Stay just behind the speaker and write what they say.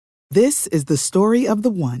This is the story of the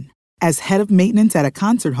one. As head of maintenance at a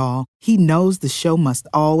concert hall, he knows the show must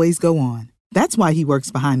always go on. That's why he works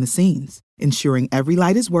behind the scenes, ensuring every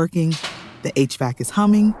light is working, the HVAC is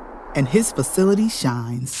humming, and his facility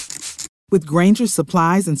shines. With Grainger's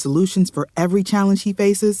supplies and solutions for every challenge he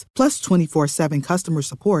faces, plus 24/7 customer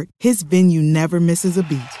support, his venue never misses a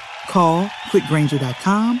beat. Call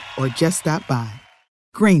quickgrainger.com or just stop by.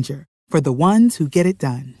 Grainger, for the ones who get it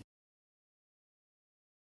done.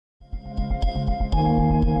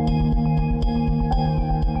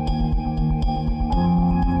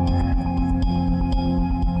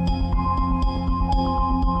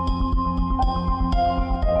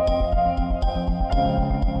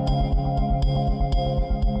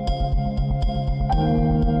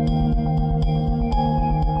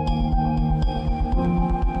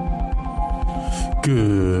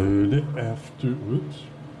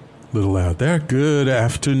 Little out there. Good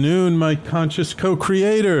afternoon, my conscious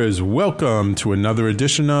co-creators. Welcome to another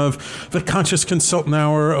edition of the Conscious Consultant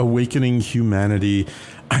Hour, Awakening Humanity.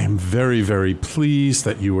 I am very, very pleased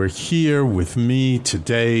that you are here with me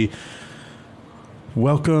today.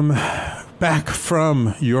 Welcome back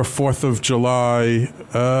from your 4th of July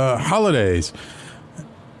holidays.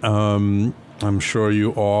 I'm sure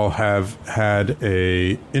you all have had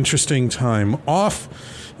a interesting time off.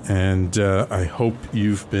 And I hope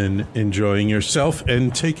you've been enjoying yourself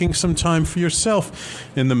and taking some time for yourself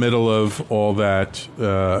in the middle of all that,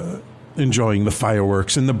 enjoying the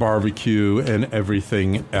fireworks and the barbecue and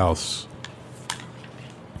everything else.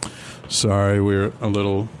 Sorry, we're a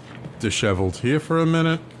little disheveled here for a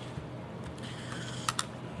minute.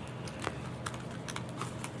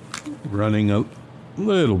 Running a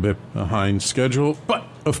little bit behind schedule, but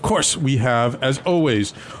of course we have, as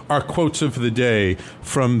always, our quotes of the day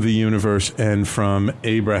from the universe and from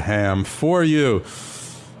Abraham for you.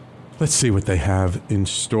 Let's see what they have in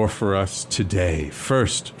store for us today.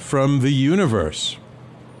 First, from the universe.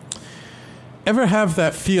 Ever have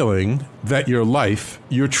that feeling that your life,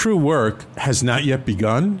 your true work, has not yet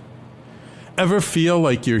begun? Ever feel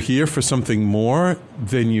like you're here for something more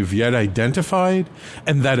than you've yet identified,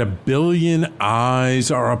 and that a billion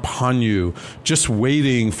eyes are upon you, just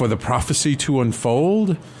waiting for the prophecy to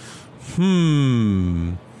unfold?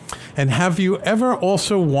 And have you ever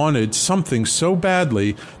also wanted something so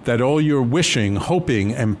badly that all your wishing,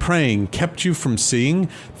 hoping, and praying kept you from seeing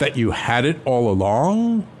that you had it all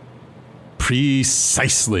along?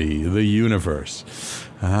 Precisely, the universe.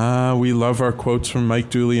 We love our quotes from Mike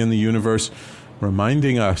Dooley and the universe,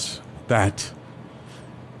 reminding us that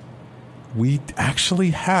we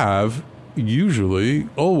actually have, usually,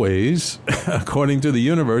 always, according to the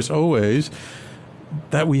universe, always,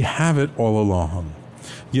 that we have it all along.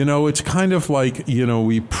 You know, it's kind of like,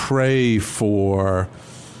 we pray for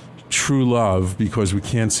true love because we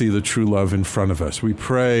can't see the true love in front of us. We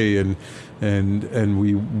pray and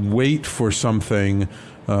we wait for something.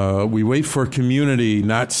 We wait for community,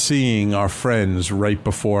 not seeing our friends right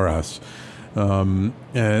before us. And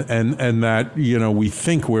that, we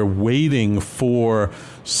think we're waiting for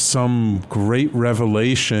some great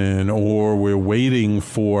revelation, or we're waiting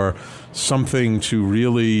for something to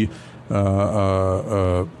really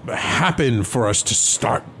happen for us to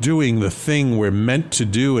start doing the thing we're meant to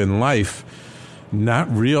do in life, not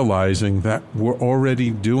realizing that we're already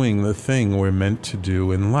doing the thing we're meant to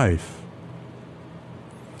do in life.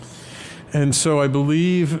 And so I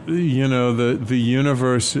believe, the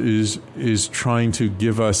universe is trying to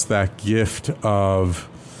give us that gift of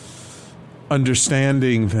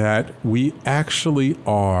understanding that we actually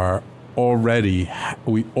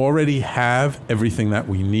we already have everything that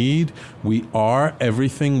we need. We are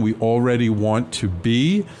everything we already want to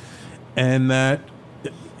be, and that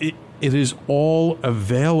it is all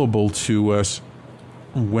available to us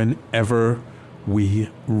whenever we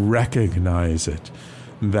recognize it,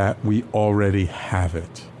 that we already have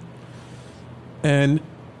it. And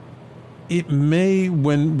it may,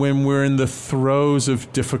 when we're in the throes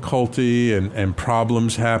of difficulty and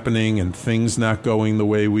problems happening and things not going the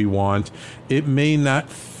way we want, it may not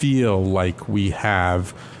feel like we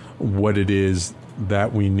have what it is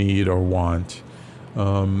that we need or want.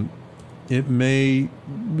 It may,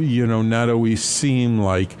 not always seem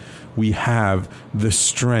like we have the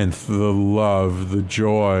strength, the love, the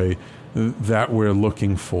joy that we're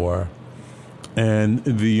looking for. And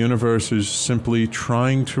the universe is simply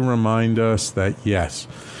trying to remind us that, yes,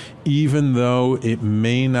 even though it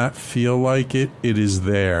may not feel like it, it is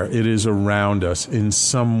there. It is around us in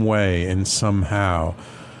some way and somehow.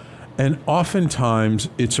 And oftentimes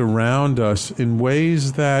it's around us in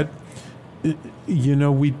ways that,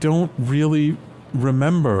 we don't really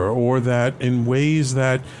remember, or that in ways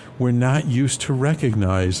that we're not used to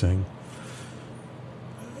recognizing.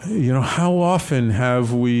 You know, how often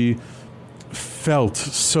have we felt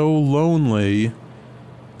so lonely,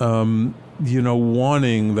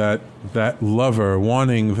 wanting that lover,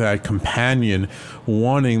 wanting that companion,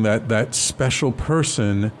 wanting that special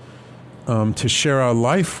person to share our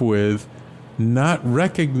life with, not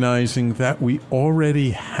recognizing that we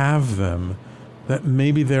already have them, that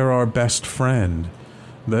maybe they're our best friend,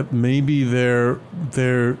 that maybe they're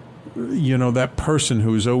that person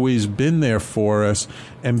who's always been there for us,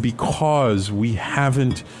 and because we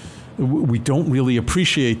don't really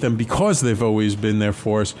appreciate them because they've always been there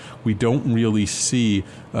for us, we don't really see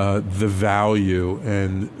the value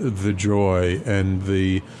and the joy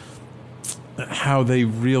and how they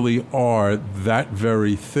really are that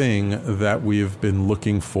very thing that we have been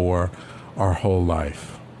looking for our whole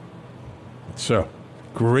life. So,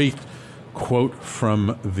 great quote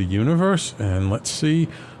from the universe, and let's see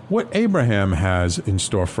what Abraham has in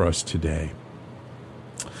store for us today.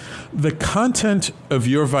 The content of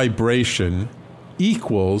your vibration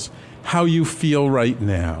equals how you feel right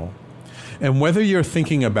now. And whether you're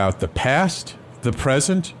thinking about the past, the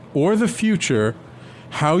present, or the future,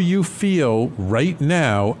 how you feel right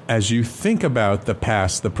now as you think about the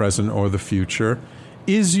past, the present, or the future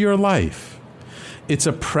is your life. It's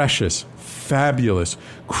a precious, fabulous,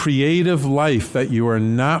 creative life that you are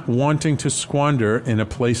not wanting to squander in a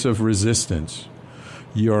place of resistance.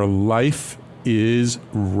 Your life is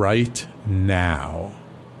right now.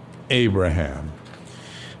 Abraham.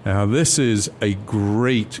 Now, this is a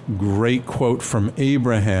great, great quote from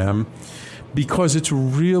Abraham because it's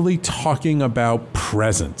really talking about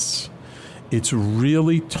presence. It's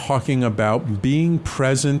really talking about being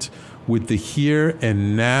present with the here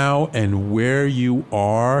and now and where you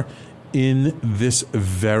are in this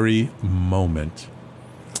very moment.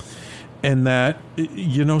 And that,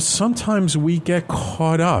 sometimes we get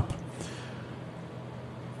caught up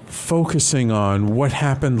focusing on what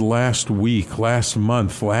happened last week, last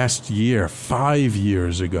month, last year, 5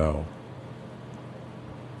 years ago.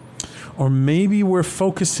 Or maybe we're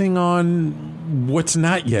focusing on what's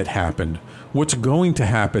not yet happened, what's going to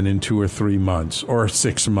happen in 2 or 3 months, or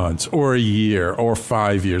 6 months, or a year, or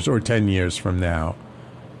 5 years, or 10 years from now.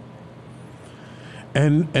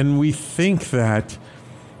 And we think that,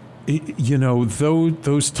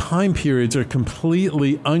 those time periods are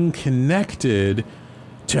completely unconnected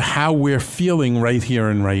to how we're feeling right here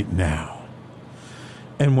and right now.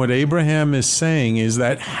 And what Abraham is saying is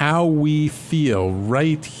that how we feel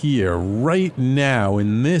right here, right now,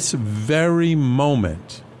 in this very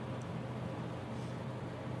moment,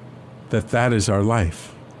 that is our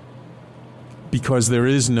life. Because there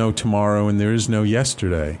is no tomorrow and there is no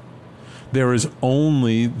yesterday. There is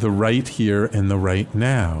only the right here and the right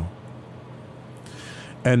now.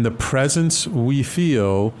 And the presence we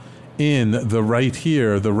feel in the right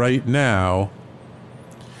here, the right now,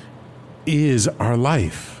 is our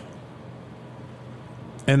life.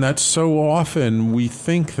 And that so often we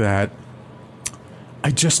think that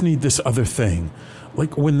I just need this other thing.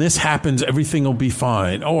 Like when this happens, everything will be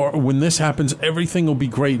fine. Or when this happens, everything will be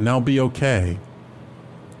great and I'll be okay.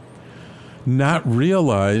 Not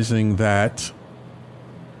realizing that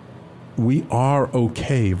we are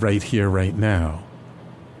okay right here, right now.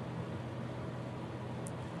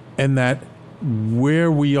 And that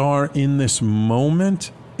where we are in this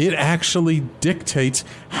moment, it actually dictates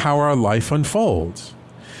how our life unfolds.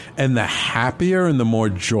 And the happier and the more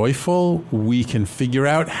joyful we can figure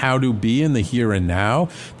out how to be in the here and now,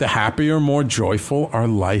 the happier, more joyful our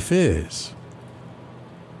life is.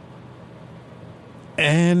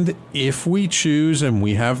 And if we choose, and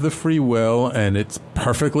we have the free will, and it's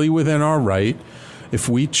perfectly within our right, if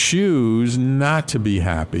we choose not to be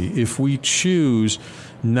happy, if we choose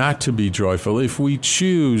not to be joyful, if we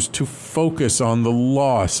choose to focus on the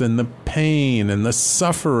loss and the pain and the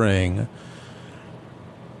suffering,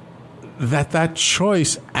 that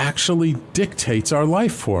choice actually dictates our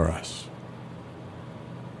life for us.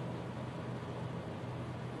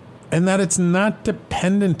 And that it's not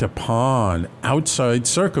dependent upon outside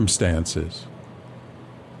circumstances.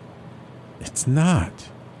 It's not.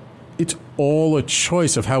 It's all a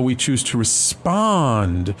choice of how we choose to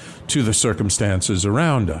respond to the circumstances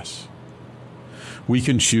around us. We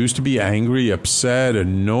can choose to be angry, upset,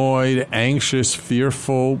 annoyed, anxious,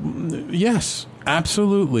 fearful. Yes,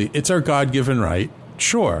 absolutely. It's our God-given right.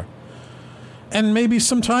 Sure. And maybe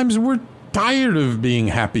sometimes we're tired of being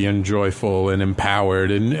happy and joyful and empowered,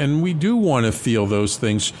 and we do want to feel those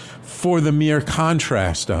things for the mere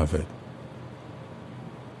contrast of it.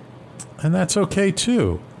 And that's okay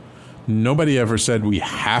too. Nobody ever said we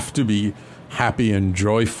have to be happy and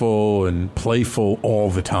joyful and playful all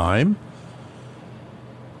the time.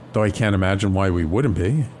 Though I can't imagine why we wouldn't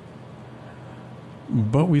be.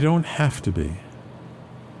 But we don't have to be.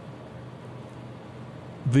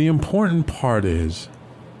 The important part is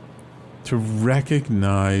to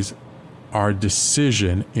recognize our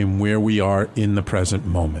decision in where we are in the present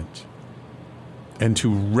moment. And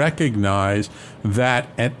to recognize that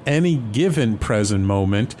at any given present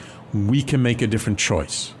moment, we can make a different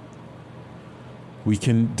choice. We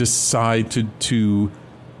can decide to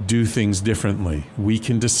do things differently. We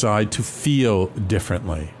can decide to feel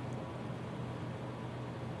differently.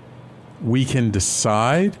 We can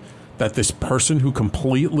decide that this person who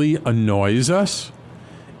completely annoys us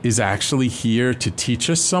is actually here to teach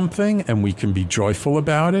us something, and we can be joyful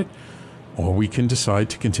about it, or we can decide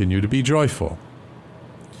to continue to be joyful.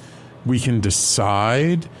 We can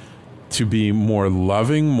decide to be more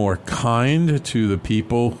loving, more kind to the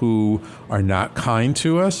people who are not kind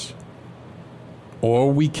to us,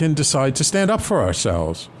 or we can decide to stand up for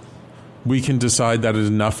ourselves. We can decide that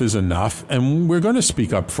enough is enough, and we're going to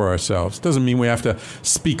speak up for ourselves. Doesn't mean we have to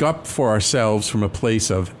speak up for ourselves from a place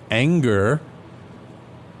of anger,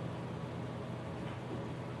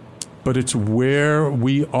 but it's where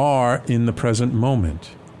we are in the present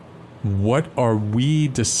moment. What are we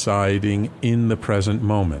deciding in the present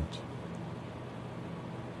moment?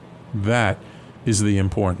 That is the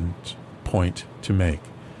important point to make.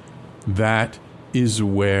 That is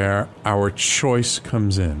where our choice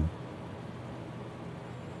comes in.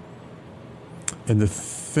 And the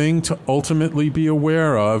thing to ultimately be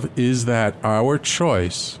aware of is that our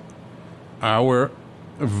choice, our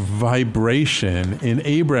vibration, in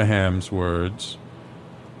Abraham's words,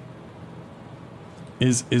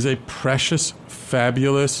 is a precious,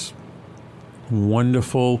 fabulous,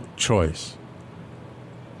 wonderful choice.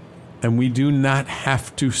 And we do not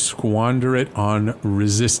have to squander it on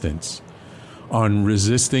resistance, on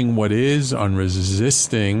resisting what is, on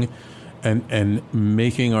resisting and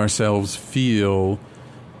making ourselves feel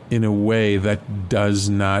in a way that does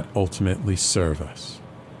not ultimately serve us.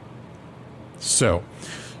 So,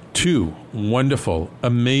 2 wonderful,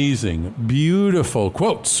 amazing, beautiful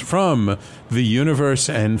quotes from the universe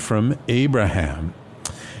and from Abraham.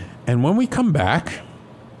 And when we come back,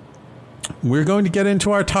 we're going to get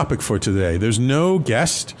into our topic for today. There's no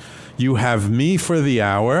guest. You have me for the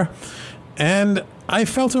hour. And I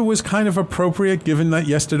felt it was kind of appropriate, given that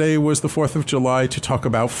yesterday was the 4th of July, to talk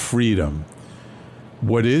about freedom.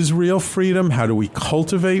 What is real freedom? How do we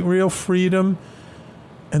cultivate real freedom?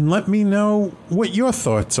 And let me know what your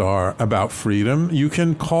thoughts are about freedom. You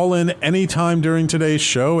can call in anytime during today's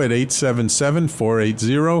show at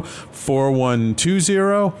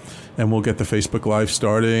 877-480-4120. And we'll get the Facebook Live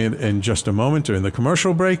started in just a moment during the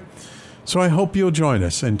commercial break. So I hope you'll join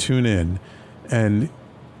us and tune in and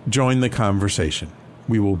join the conversation.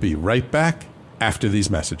 We will be right back after these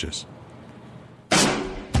messages.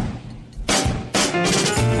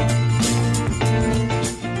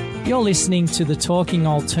 You're listening to the Talking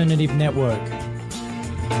Alternative Network.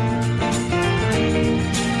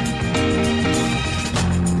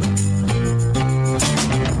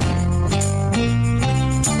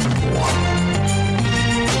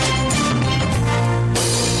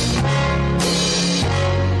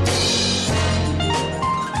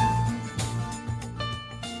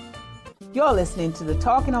 You're listening to the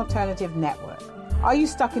Talking Alternative Network. Are you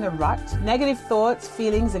stuck in a rut? Negative thoughts,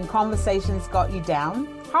 feelings, and conversations got you down?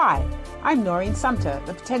 Hi, I'm Noreen Sumter,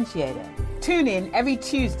 the Potentiator. Tune in every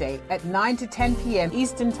Tuesday at 9 to 10 p.m.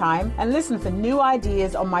 Eastern Time and listen for new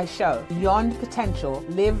ideas on my show, Beyond Potential,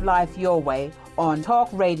 Live Life Your Way, on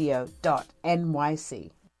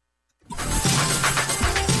talkradio.nyc.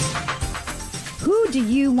 Who do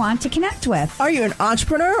you want to connect with? Are you an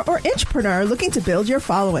entrepreneur or intrapreneur looking to build your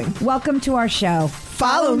following? Welcome to our show.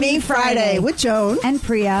 Follow Me Friday with Joan and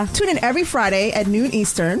Priya. Tune in every Friday at noon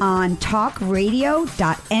Eastern on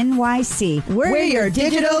talkradio.nyc. We're your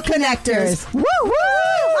digital connectors. Woo woo!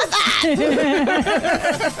 What's that?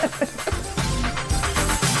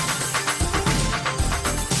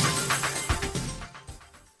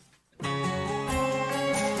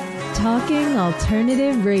 Talking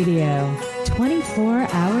Alternative Radio, 24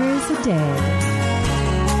 hours a day.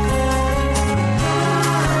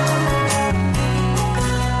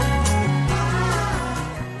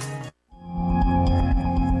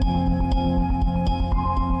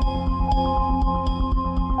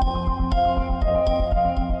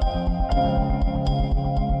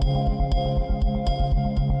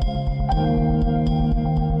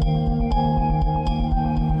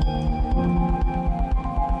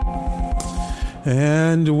 And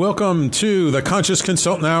And welcome to the Conscious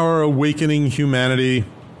Consultant Hour, Awakening Humanity.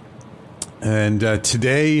 And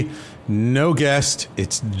today, no guest.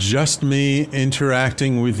 It's just me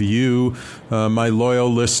interacting with you, my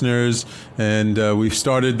loyal listeners. And we've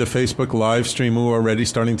started the Facebook live stream. We're already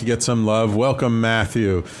starting to get some love. Welcome,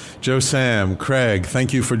 Matthew, Joe, Sam, Craig.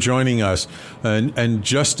 Thank you for joining us. And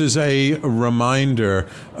just as a reminder,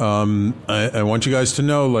 I want you guys to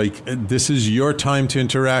know, like, this is your time to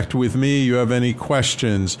interact with me. You have any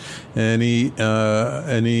questions, any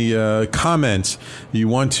comments, you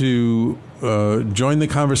want to join the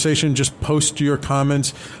conversation, just post your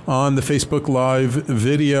comments on the Facebook Live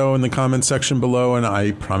video in the comment section below, and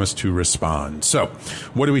I promise to respond. So,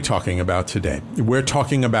 what are we talking about today? We're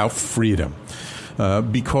talking about freedom.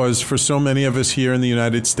 Because for so many of us here in the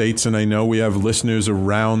United States, and I know we have listeners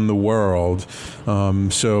around the world,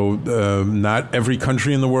 not every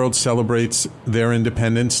country in the world celebrates their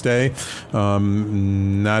Independence Day.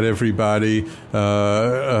 Not everybody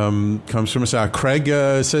comes from us. Craig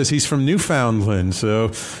says he's from Newfoundland, so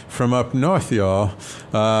from up north, y'all.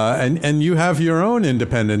 And you have your own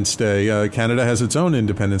Independence Day. Canada has its own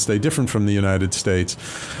Independence Day, different from the United States.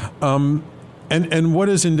 And what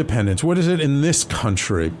is independence? What is it in this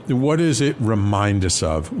country? What does it remind us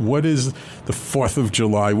of? What is the 4th of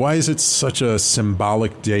July? Why is it such a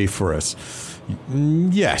symbolic day for us?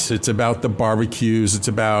 Yes, it's about the barbecues. It's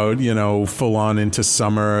about, full on into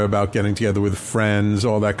summer, about getting together with friends,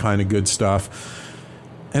 all that kind of good stuff.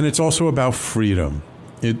 And it's also about freedom.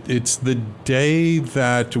 It's the day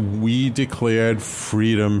that we declared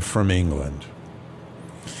freedom from England.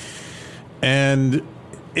 And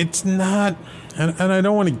it's not... And I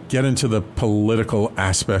don't want to get into the political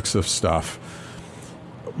aspects of stuff,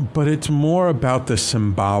 but it's more about the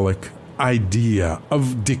symbolic idea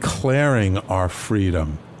of declaring our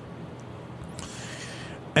freedom.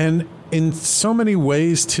 And in so many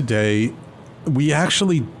ways today, we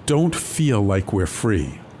actually don't feel like we're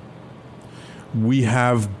free. We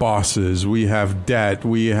have bosses, we have debt,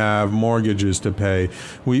 we have mortgages to pay.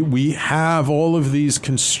 We have all of these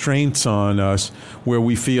constraints on us where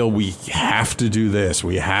we feel we have to do this,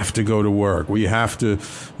 we have to go to work, we have to,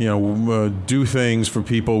 do things for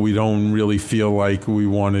people we don't really feel like we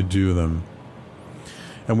want to do them.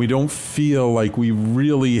 And we don't feel like we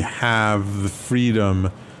really have the freedom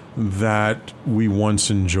that we once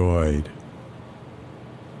enjoyed.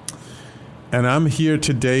 And I'm here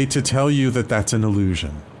today to tell you that that's an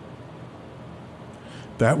illusion.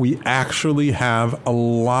 That we actually have a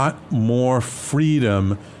lot more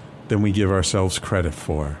freedom than we give ourselves credit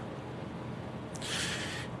for.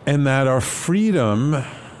 And that our freedom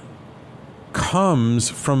comes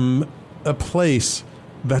from a place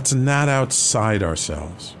that's not outside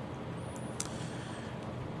ourselves.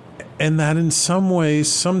 And that in some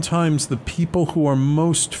ways, sometimes the people who are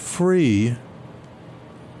most free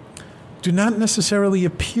do not necessarily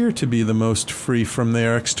appear to be the most free from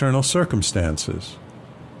their external circumstances.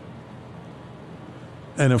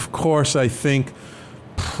 And of course, I think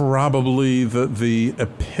probably the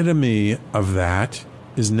epitome of that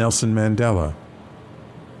is Nelson Mandela.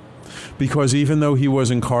 Because even though he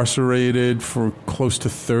was incarcerated for close to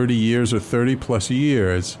 30 years or 30 plus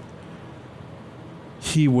years,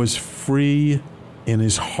 he was free in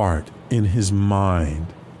his heart, in his mind.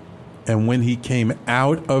 And when he came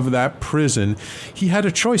out of that prison, he had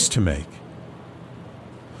a choice to make.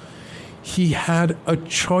 He had a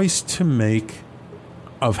choice to make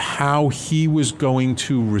of how he was going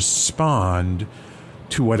to respond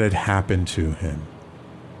to what had happened to him.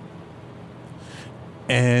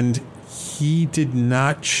 And he did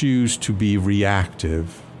not choose to be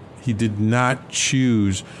reactive. He did not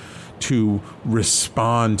choose to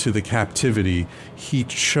respond to the captivity. He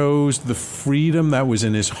chose the freedom that was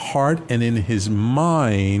in his heart and in his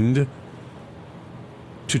mind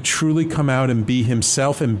to truly come out and be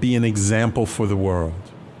himself and be an example for the world.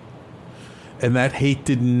 And that hate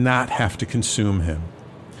did not have to consume him.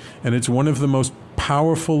 And it's one of the most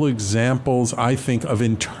powerful examples, I think, of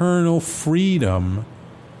internal freedom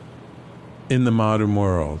in the modern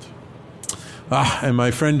world. And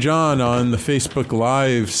my friend John on the Facebook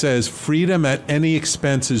Live says, freedom at any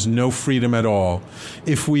expense is no freedom at all.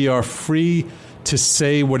 If we are free to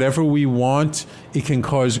say whatever we want, it can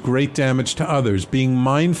cause great damage to others. Being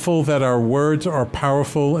mindful that our words are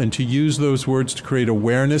powerful and to use those words to create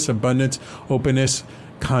awareness, abundance, openness,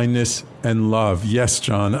 kindness, and love. Yes,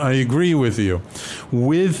 John, I agree with you.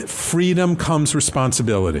 With freedom comes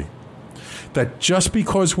responsibility. That just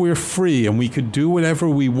because we're free and we could do whatever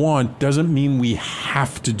we want doesn't mean we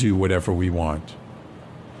have to do whatever we want.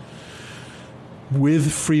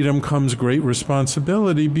 With freedom comes great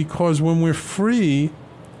responsibility, because when we're free,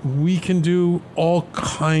 we can do all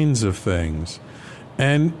kinds of things.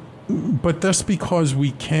 But just because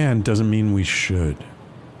we can doesn't mean we should.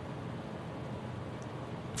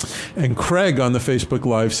 And Craig on the Facebook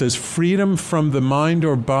Live says, freedom from the mind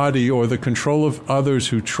or body or the control of others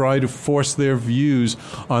who try to force their views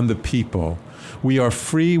on the people. We are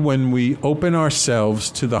free when we open ourselves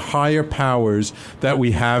to the higher powers that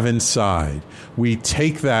we have inside. We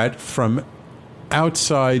take that from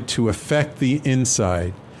outside to affect the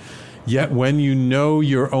inside. Yet when you know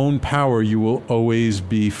your own power, you will always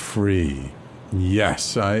be free.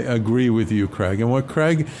 Yes, I agree with you, Craig. And what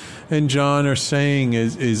Craig and John are saying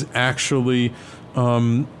is actually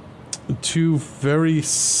two very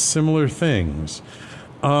similar things.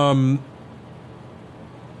 And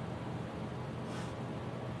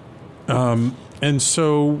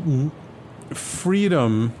so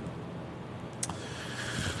freedom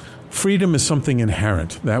is something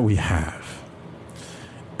inherent that we have.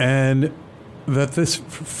 And that this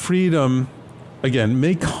freedom, again,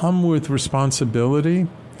 may come with responsibility,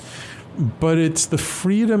 but it's the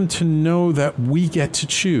freedom to know that we get to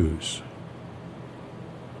choose.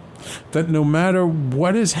 That no matter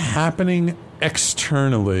what is happening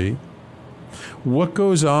externally, what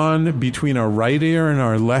goes on between our right ear and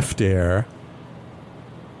our left ear,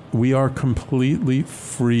 we are completely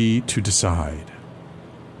free to decide.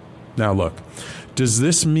 Now look, does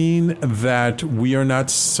this mean that we are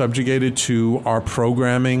not subjugated to our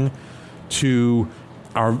programming, to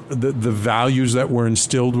the values that were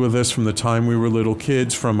instilled with us from the time we were little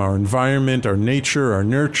kids, from our environment, our nature, our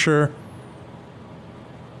nurture?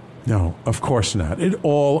 No, of course not. It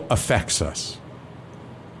all affects us.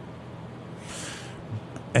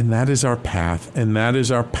 And that is our path, and that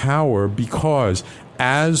is our power, because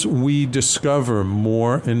as we discover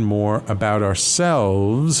more and more about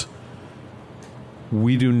ourselves,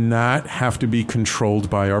 we do not have to be controlled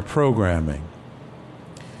by our programming.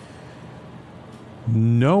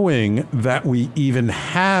 Knowing that we even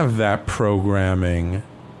have that programming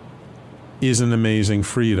is an amazing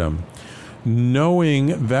freedom.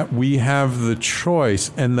 Knowing that we have the choice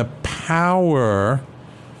and the power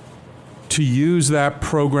to use that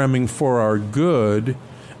programming for our good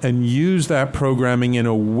and use that programming in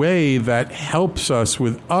a way that helps us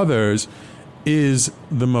with others is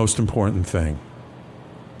the most important thing.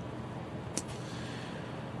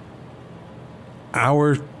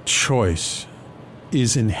 Our choice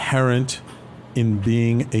is inherent in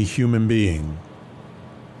being a human being.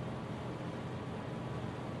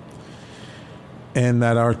 And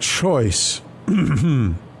that our choice,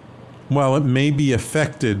 while it may be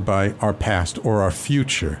affected by our past or our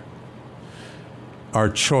future, our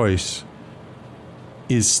choice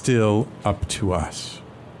is still up to us.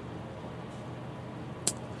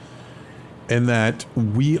 And that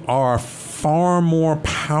we are far more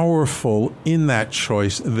powerful in that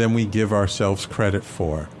choice than we give ourselves credit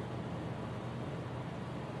for.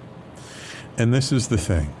 And this is the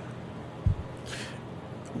thing.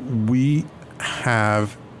 We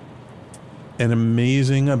have an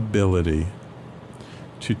amazing ability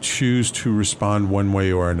to choose to respond one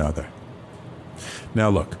way or another. Now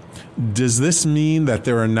look, does this mean that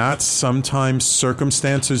there are not sometimes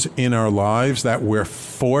circumstances in our lives that we're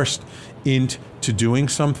forced into doing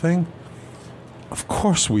something? Of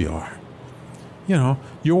course we are. You know,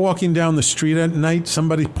 you're walking down the street at night,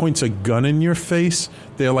 somebody points a gun in your face,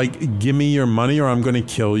 they're like, give me your money or I'm going to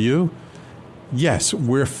kill you. Yes,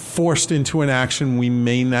 we're forced into an action we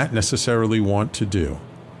may not necessarily want to do.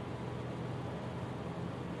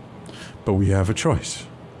 But we have a choice.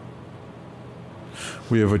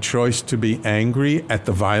 We have a choice to be angry at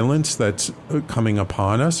the violence that's coming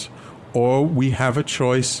upon us, or we have a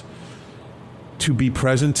choice to be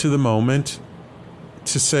present to the moment,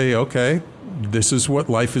 to say, okay, this is what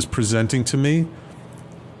life is presenting to me.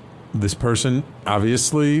 This person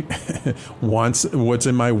obviously wants what's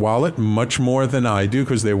in my wallet much more than I do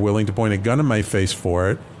because they're willing to point a gun in my face for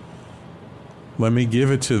it. Let me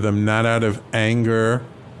give it to them, not out of anger,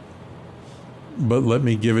 but let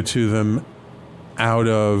me give it to them out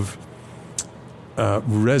of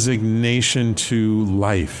resignation to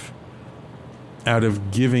life, out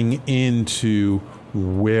of giving in to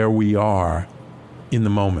where we are in the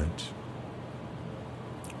moment.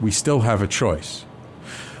 We still have a choice.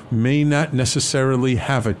 May not necessarily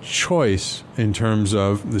have a choice in terms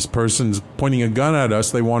of this person's pointing a gun at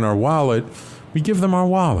us, they want our wallet. We give them our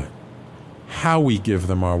wallet. How we give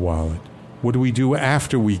them our wallet. What do we do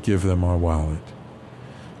after we give them our wallet?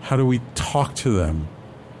 How do we talk to them?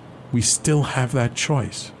 We still have that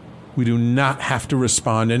choice. We do not have to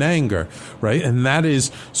respond in anger, right? And that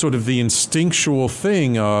is sort of the instinctual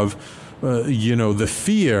thing of the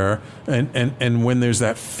fear, and when there's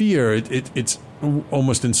that fear, it's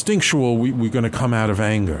almost instinctual. We're going to come out of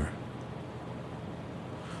anger.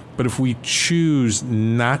 But if we choose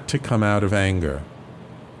not to come out of anger,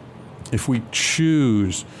 if we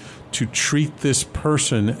choose to treat this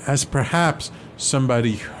person as perhaps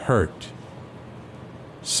somebody hurt,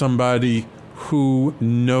 somebody who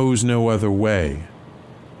knows no other way,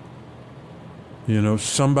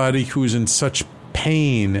 somebody who's in such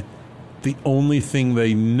pain, the only thing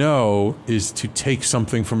they know is to take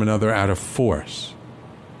something from another out of force.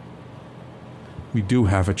 We do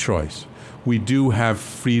have a choice. We do have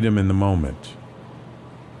freedom in the moment.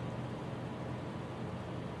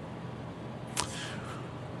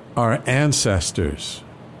 Our ancestors,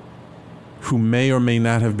 who may or may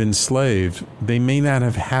not have been slaves, they may not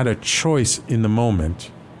have had a choice in the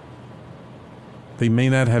moment. They may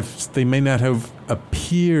not have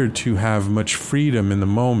appeared to have much freedom in the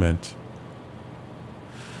moment.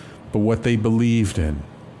 But what they believed in,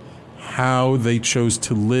 how they chose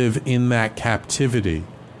to live in that captivity,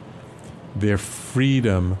 their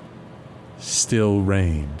freedom still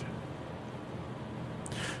reigned.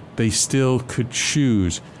 They still could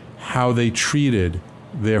choose how they treated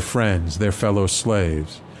their friends, their fellow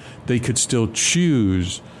slaves. They could still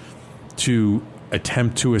choose to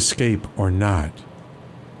attempt to escape or not.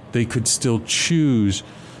 They could still choose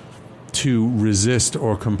to resist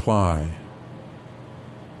or comply.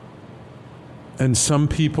 And some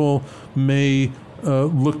people may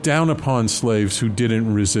look down upon slaves who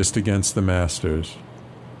didn't resist against the masters.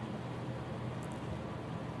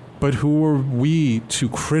 But who are we to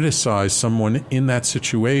criticize someone in that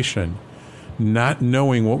situation, not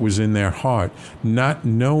knowing what was in their heart, not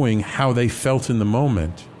knowing how they felt in the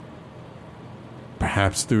moment?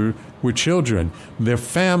 Perhaps there were children, their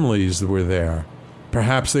families were there.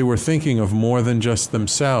 Perhaps they were thinking of more than just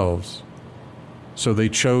themselves. So they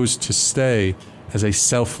chose to stay as a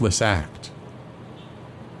selfless act.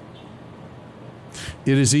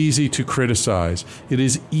 It is easy to criticize. It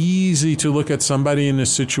is easy to look at somebody in a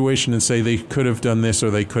situation and say they could have done this or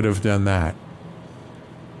they could have done that.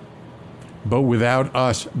 But without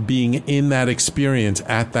us being in that experience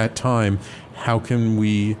at that time, how can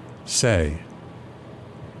we say?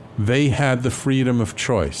 They had the freedom of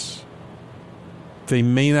choice. They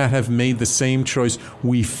may not have made the same choice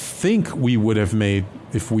we think we would have made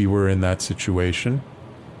if we were in that situation.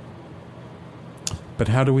 But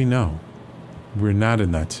how do we know? We're not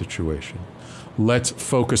in that situation. Let's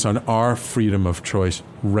focus on our freedom of choice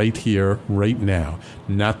right here, right now.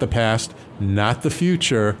 Not the past, not the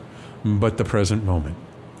future, but the present moment.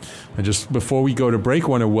 And just before we go to break, I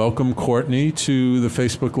want to welcome Courtney to the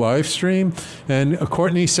Facebook live stream. And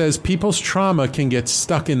Courtney says, people's trauma can get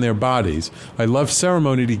stuck in their bodies. I love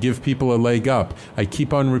ceremony to give people a leg up. I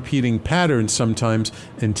keep on repeating patterns sometimes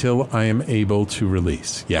until I am able to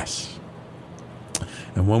release. Yes.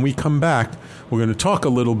 And when we come back, we're going to talk a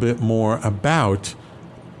little bit more about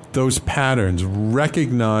those patterns,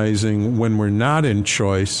 recognizing when we're not in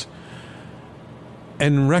choice,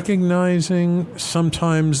 and recognizing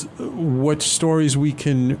sometimes what stories we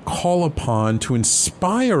can call upon to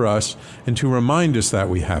inspire us and to remind us that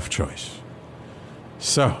we have choice.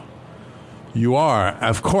 So, you are,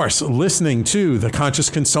 of course, listening to the Conscious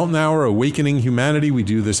Consultant Hour, Awakening Humanity. We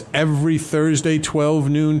do this every Thursday, 12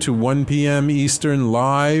 noon to 1 p.m. Eastern,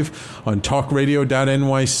 live on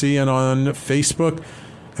talkradio.nyc and on Facebook.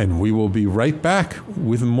 And we will be right back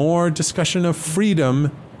with more discussion of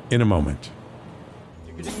freedom in a moment.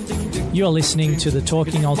 You're listening to the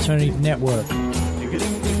Talking Alternative Network.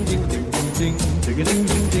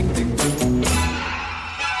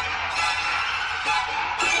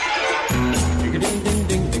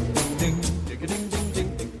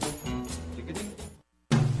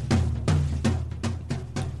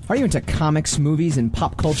 Are you into comics, movies, and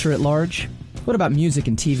pop culture at large? What about music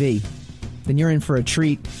and TV? Then you're in for a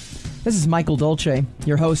treat. This is Michael Dolce,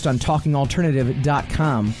 your host on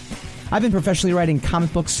TalkingAlternative.com. I've been professionally writing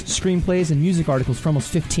comic books, screenplays, and music articles for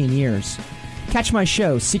almost 15 years. Catch my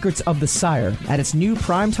show, Secrets of the Sire, at its new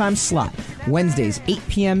primetime slot, Wednesdays, 8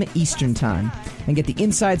 p.m. Eastern Time, and get the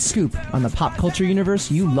inside scoop on the pop culture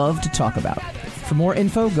universe you love to talk about. For more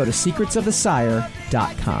info, go to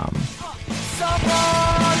secretsofthesire.com.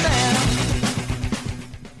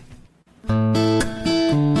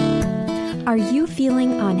 Are you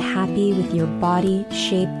feeling unhappy with your body,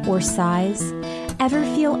 shape, or size? Ever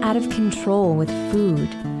feel out of control with food?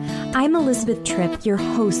 I'm Elizabeth Tripp, your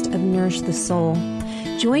host of Nourish the Soul.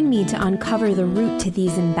 Join me to uncover the root to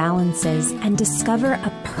these imbalances and discover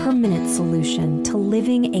a permanent solution to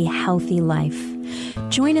living a healthy life.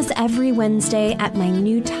 Join us every Wednesday at my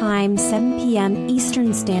new time, 7 p.m.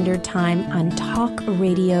 Eastern Standard Time on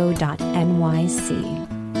talkradio.nyc.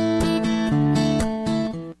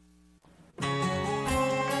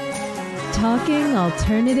 Talking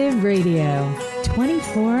Alternative Radio,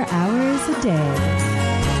 24 hours a day.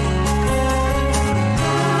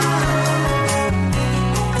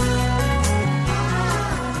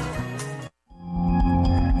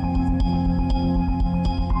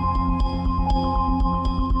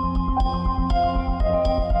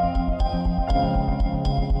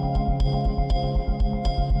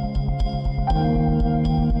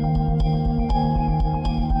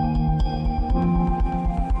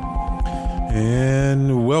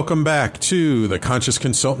 Welcome back to the Conscious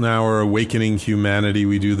Consultant Hour, Awakening Humanity.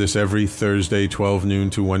 We do this every Thursday, 12 noon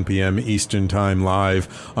to 1 p.m. Eastern Time,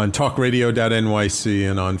 live on talkradio.nyc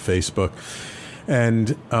and on Facebook.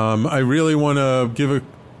 And I really want to give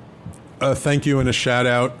a thank you and a shout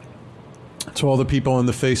out to all the people on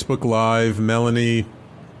the Facebook Live, Melanie,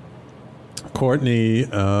 Courtney,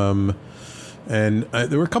 and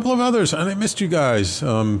there were a couple of others, and I missed you guys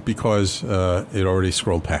because it already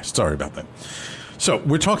scrolled past. Sorry about that. So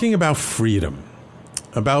we're talking about freedom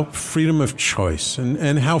of choice,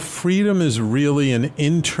 and how freedom is really an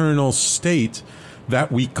internal state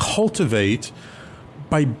that we cultivate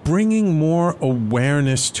by bringing more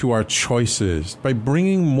awareness to our choices, by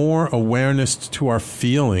bringing more awareness to our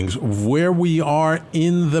feelings, where we are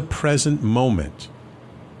in the present moment.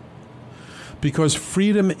 Because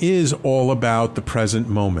freedom is all about the present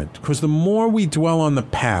moment. Because the more we dwell on the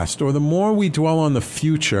past or the more we dwell on the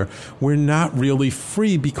future, we're not really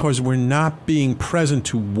free because we're not being present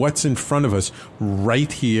to what's in front of us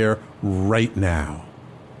right here, right now.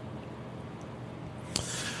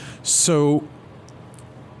 So,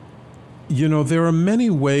 you know, there are many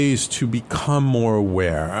ways to become more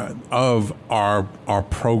aware of our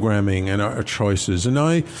programming and our choices.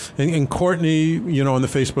 And Courtney, you know, on the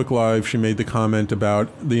Facebook Live, she made the comment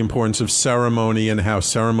about the importance of ceremony and how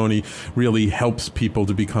ceremony really helps people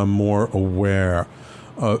to become more aware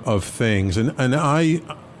of things. And I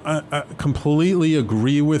completely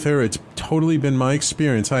agree with her. It's totally been my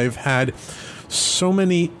experience. I've had so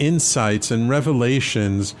many insights and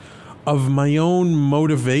revelations of my own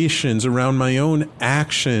motivations around my own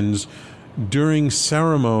actions during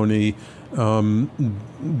ceremony than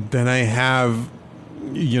I have,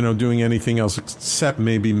 you know, doing anything else except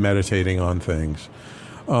maybe meditating on things.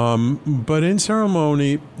 But in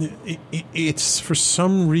ceremony, it's for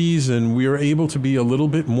some reason we are able to be a little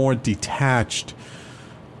bit more detached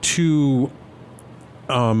to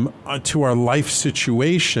our life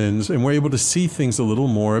situations, and we're able to see things a little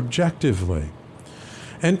more objectively.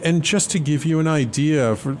 And just to give you an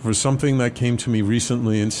idea for something that came to me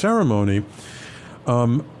recently in ceremony,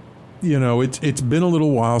 you know, it's been a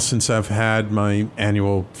little while since I've had my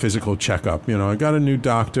annual physical checkup. You know, I got a new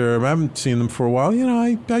doctor. I haven't seen them for a while. You know,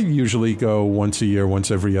 I usually go once a year,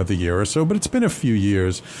 once every other year or so, but it's been a few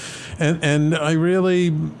years. And I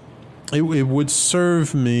really... It would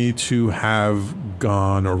serve me to have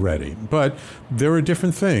gone already. But there are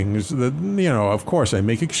different things that, you know, of course, I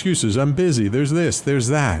make excuses. I'm busy. There's this, there's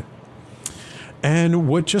that. And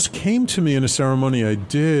what just came to me in a ceremony I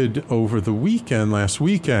did over the weekend, last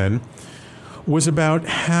weekend, was about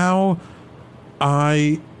how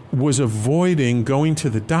I was avoiding going to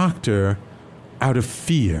the doctor out of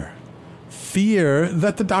fear. Fear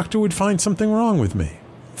that the doctor would find something wrong with me.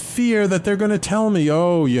 Fear that they're going to tell me,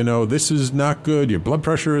 oh, you know, this is not good. Your blood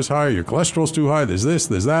pressure is high. Your cholesterol's too high. There's this,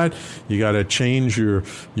 there's that. You got to change we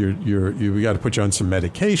got to put you on some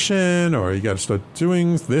medication, or you got to start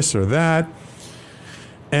doing this or that.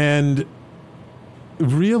 And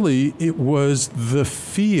really, it was the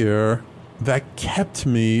fear that kept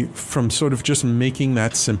me from sort of just making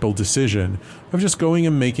that simple decision of just going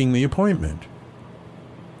and making the appointment.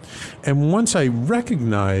 And once I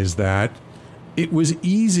recognized that, it was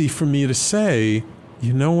easy for me to say,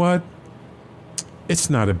 you know what? It's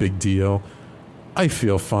not a big deal. I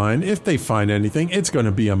feel fine. If they find anything, it's going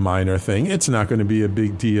to be a minor thing. It's not going to be a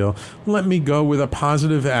big deal. Let me go with a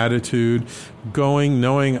positive attitude,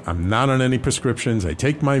 knowing I'm not on any prescriptions. I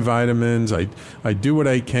take my vitamins. I do what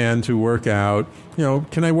I can to work out. You know,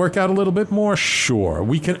 can I work out a little bit more? Sure.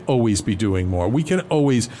 We can always be doing more. We can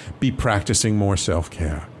always be practicing more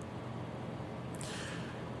self-care.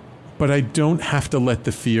 But I don't have to let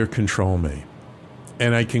the fear control me.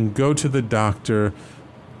 And I can go to the doctor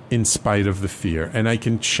in spite of the fear. And I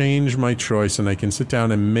can change my choice, and I can sit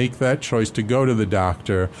down and make that choice to go to the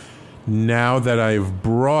doctor, now that I've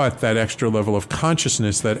brought that extra level of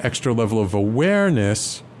consciousness, that extra level of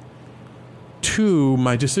awareness to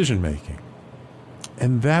my decision making.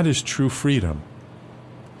 And that is true freedom.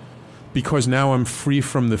 Because now I'm free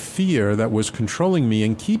from the fear that was controlling me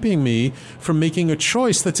and keeping me from making a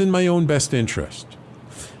choice that's in my own best interest.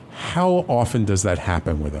 How often does that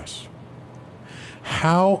happen with us?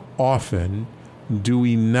 How often do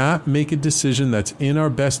we not make a decision that's in our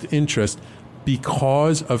best interest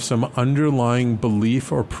because of some underlying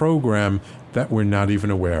belief or program that we're not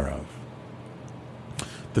even aware of?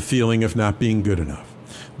 The feeling of not being good enough,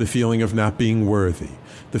 the feeling of not being worthy,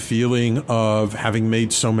 the feeling of having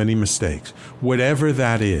made so many mistakes, whatever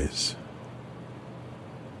that is.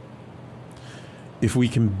 If we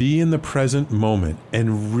can be in the present moment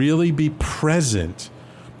and really be present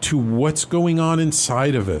to what's going on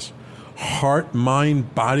inside of us, heart,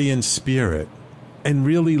 mind, body, and spirit, and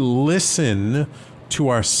really listen to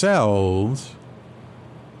ourselves,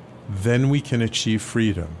 then we can achieve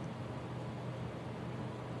freedom.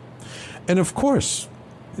 And of course,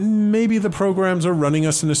 maybe the programs are running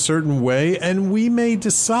us in a certain way, and we may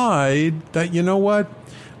decide that, you know what,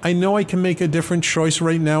 I know I can make a different choice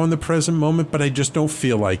right now in the present moment, but I just don't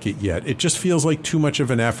feel like it yet. It just feels like too much of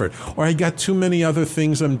an effort. Or I got too many other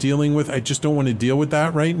things I'm dealing with. I just don't want to deal with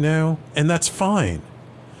that right now. And that's fine.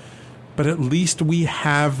 But at least we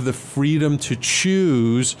have the freedom to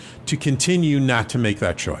choose to continue not to make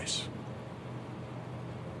that choice.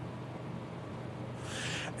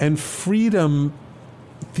 And freedom,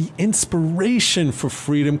 the inspiration for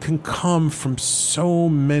freedom can come from so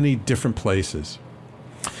many different places.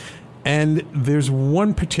 And there's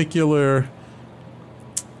one particular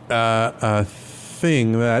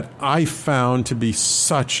thing that I found to be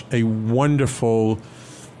such a wonderful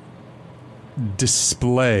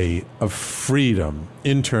display of freedom,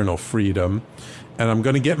 internal freedom. And I'm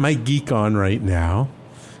going to get my geek on right now.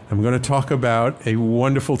 I'm going to talk about a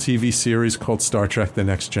wonderful TV series called Star Trek: The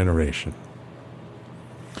Next Generation.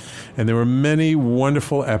 And there were many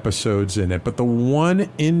wonderful episodes in it, but the one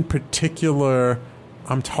in particular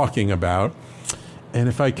I'm talking about, and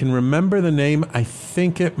if I can remember the name, I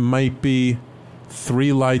think it might be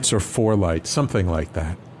 3 Lights or 4 Lights, something like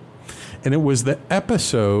that. And it was the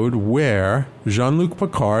episode where Jean-Luc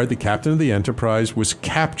Picard, the captain of the Enterprise, was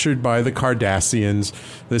captured by the Cardassians,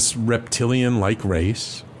 this reptilian-like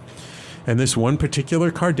race. And this one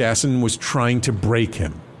particular Cardassian was trying to break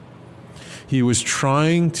him. He was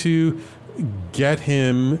trying to get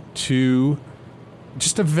him to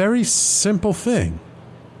just a very simple thing,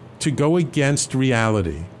 to go against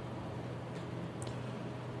reality.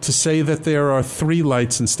 To say that there are 3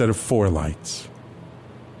 lights instead of 4 lights.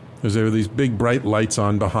 Because there were these big bright lights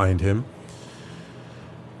on behind him.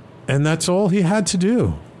 And that's all he had to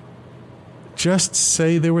do. Just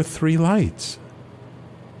say there were 3 lights.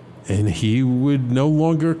 And he would no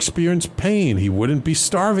longer experience pain. He wouldn't be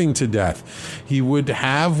starving to death. He would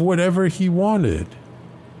have whatever he wanted.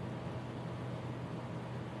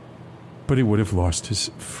 But he would have lost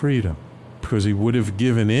his freedom because he would have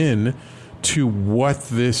given in to what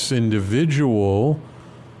this individual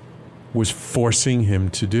was forcing him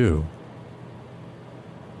to do.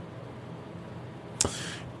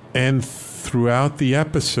 And throughout the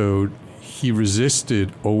episode, he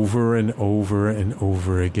resisted over and over and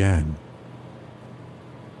over again.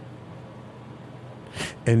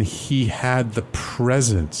 And he had the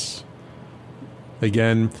presence.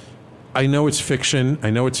 Again, I know it's fiction, I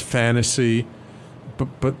know it's fantasy,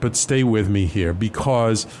 but stay with me here,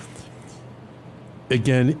 because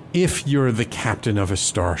again, if you're the captain of a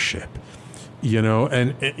starship, you know,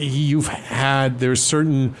 and there's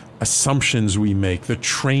certain assumptions we make, the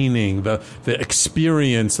training, the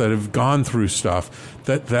experience that have gone through stuff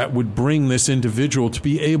that would bring this individual to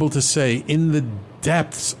be able to say, in the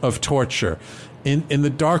depths of torture, in the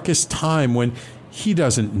darkest time when he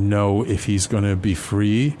doesn't know if he's going to be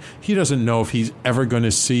free. He doesn't know if he's ever going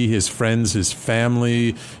to see his friends, his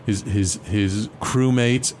family, his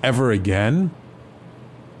crewmates ever again.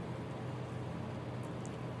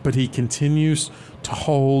 But he continues to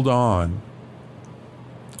hold on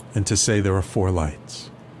and to say there are 4 lights.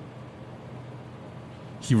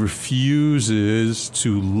 He refuses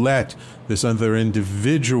to let this other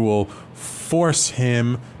individual force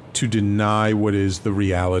him to deny what is the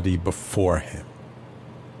reality before him.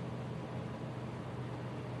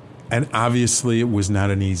 And obviously, it was not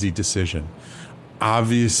an easy decision.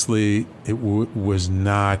 Obviously, it was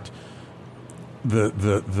not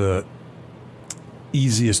the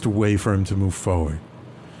easiest way for him to move forward.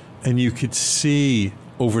 And you could see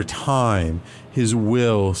over time his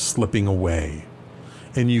will slipping away.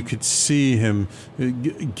 and you could see him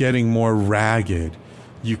getting more ragged.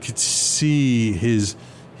 You could see his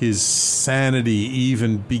sanity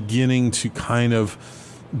even beginning to kind of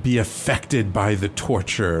be affected by the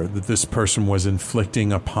torture that this person was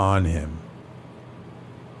inflicting upon him.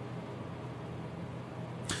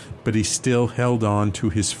 But he still held on to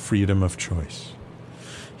his freedom of choice.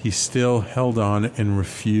 He still held on and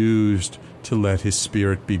refused to let his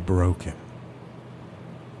spirit be broken.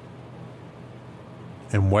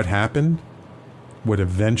 And what happened? What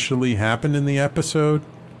eventually happened in the episode?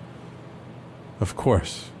 Of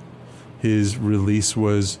course, his release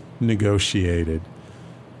was negotiated,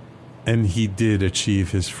 and he did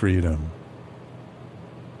achieve his freedom.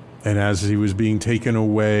 And as he was being taken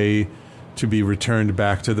away to be returned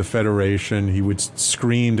back to the Federation, he would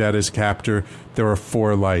scream at his captor, "There are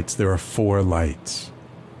 4 lights, there are 4 lights."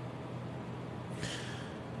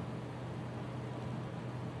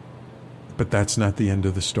 But that's not the end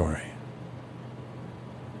of the story.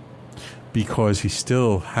 Because he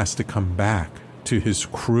still has to come back to his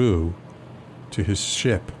crew, to his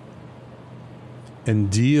ship, and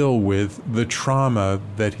deal with the trauma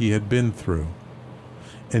that he had been through,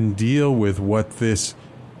 and deal with what this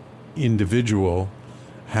individual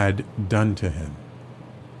had done to him.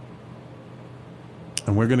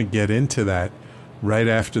 And we're going to get into that right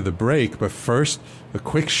after the break. But first, a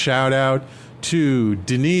quick shout out to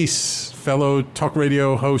Denise, fellow talk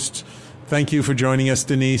radio host. Thank you for joining us,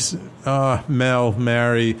 Denise. Mel,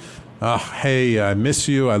 Mary, hey, I miss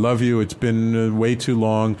you. I love you. It's been way too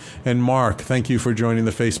long. And Mark, thank you for joining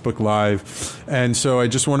the Facebook Live. And so I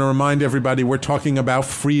just want to remind everybody, we're talking about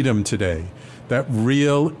freedom today. That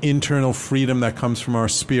real internal freedom that comes from our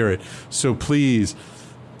spirit. So please,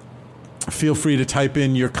 feel free to type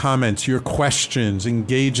in your comments, your questions,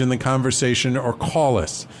 engage in the conversation, or call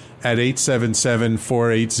us at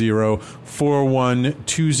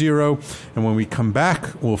 877-480-4120. And when we come back,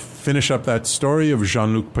 we'll finish up that story of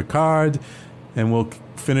Jean-Luc Picard, and we'll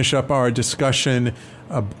finish up our discussion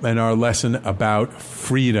and our lesson about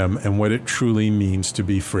freedom and what it truly means to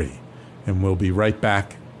be free. And we'll be right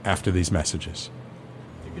back after these messages.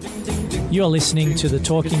 You're listening to the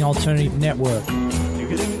Talking Alternative Network.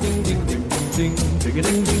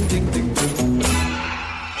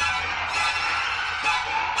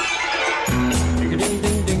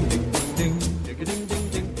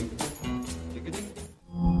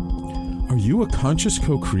 Are you a conscious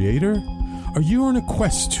co-creator? Are you on a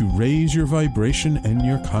quest to raise your vibration and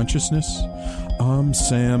your consciousness? I'm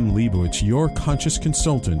Sam Leibowitz, your conscious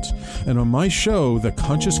consultant, and on my show, The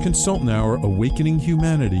Conscious Consultant Hour, Awakening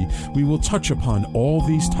Humanity, we will touch upon all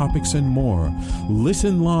these topics and more.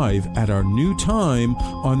 Listen live at our new time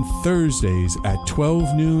on Thursdays at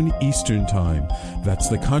 12 noon Eastern Time. That's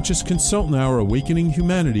The Conscious Consultant Hour, Awakening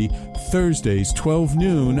Humanity, Thursdays 12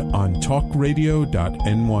 noon on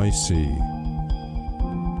talkradio.nyc.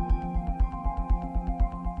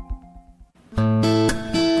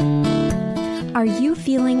 Are you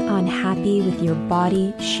feeling unhappy with your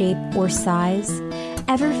body, shape, or size?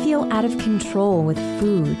 Ever feel out of control with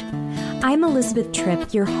food? I'm Elizabeth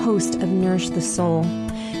Tripp, your host of Nourish the Soul.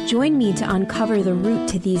 Join me to uncover the root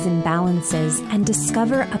to these imbalances and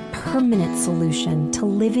discover a permanent solution to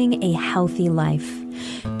living a healthy life.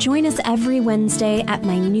 Join us every Wednesday at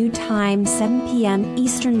my new time, 7 p.m.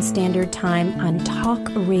 Eastern Standard Time on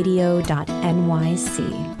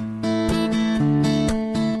talkradio.nyc.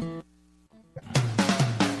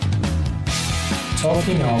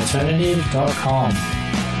 TalkingAlternative.com.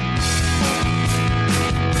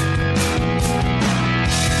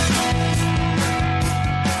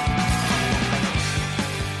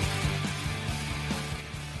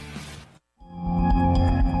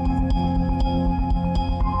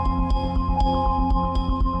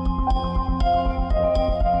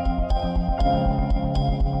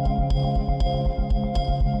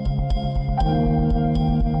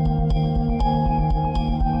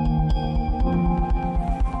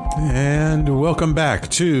 Welcome back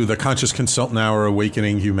to the Conscious Consultant Hour,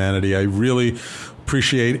 Awakening Humanity. I really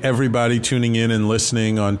appreciate everybody tuning in and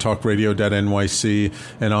listening on talkradio.nyc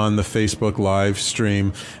and on the Facebook live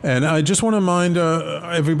stream. And I just want to remind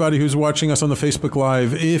everybody who's watching us on the Facebook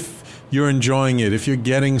Live, if you're enjoying it, if you're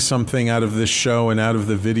getting something out of this show and out of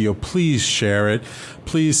the video, please share it.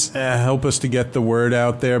 Please help us to get the word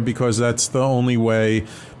out there, because that's the only way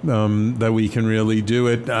that we can really do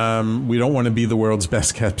it. We don't want to be the world's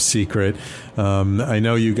best kept secret. I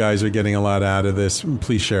know you guys are getting a lot out of this.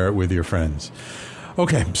 Please share it with your friends.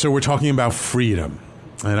 Okay, so we're talking about freedom.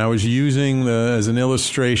 And I was using as an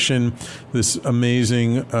illustration this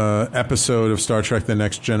amazing episode of Star Trek The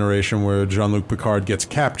Next Generation where Jean-Luc Picard gets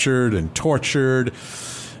captured and tortured,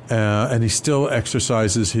 and he still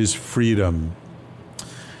exercises his freedom.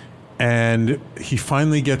 And he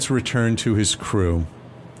finally gets returned to his crew,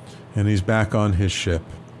 and he's back on his ship.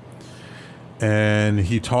 And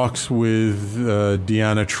he talks with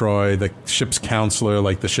Deanna Troi, the ship's counselor,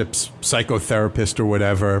 like the ship's psychotherapist or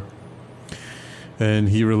whatever. And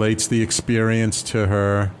he relates the experience to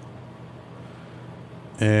her.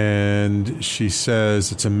 And she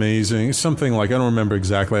says, it's amazing. Something like, I don't remember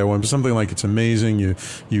exactly, but something like, it's amazing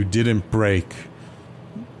you didn't break.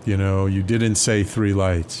 You know, you didn't say 3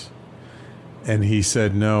 lights. And he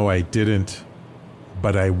said, no, I didn't,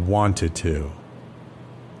 but I wanted to.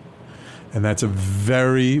 And that's a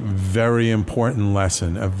very, very important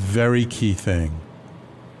lesson, a very key thing.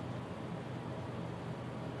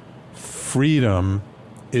 Freedom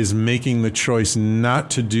is making the choice not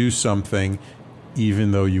to do something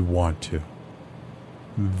even though you want to.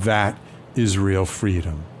 That is real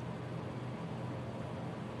freedom.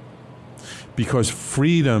 Because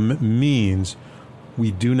freedom means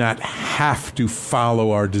we do not have to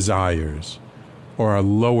follow our desires or our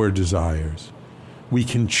lower desires. We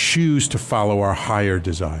can choose to follow our higher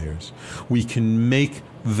desires. We can make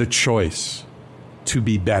the choice to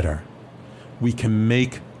be better. We can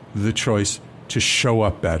make the choice to show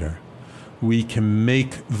up better. We can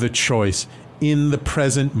make the choice in the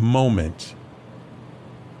present moment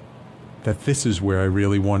that this is where I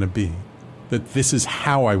really want to be, that this is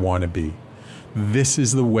how I want to be. This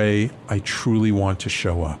is the way I truly want to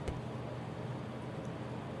show up.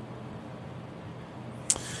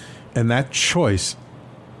 And that choice,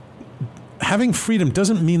 having freedom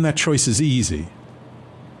doesn't mean that choice is easy.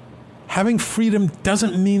 Having freedom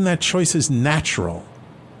doesn't mean that choice is natural.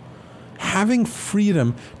 Having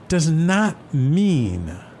freedom does not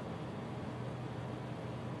mean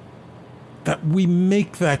that we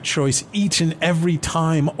make that choice each and every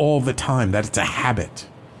time, all the time, that it's a habit.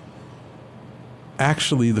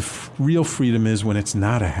 Actually, the real freedom is when it's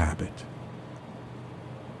not a habit.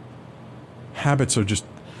 Habits are just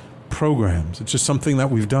programs. It's just something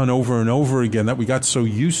that we've done over and over again that we got so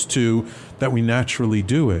used to that we naturally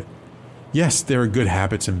do it. Yes, there are good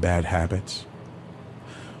habits and bad habits.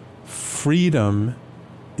 Freedom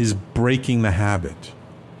is breaking the habit.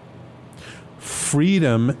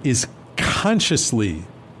 Freedom is consciously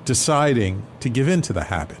deciding to give in to the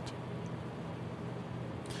habit.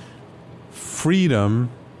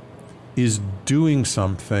 Freedom is doing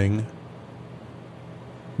something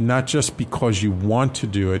not just because you want to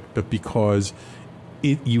do it, but because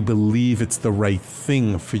you believe it's the right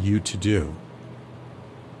thing for you to do.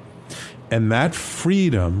 And that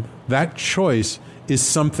freedom, that choice, is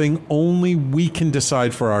something only we can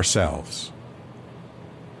decide for ourselves.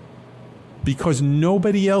 Because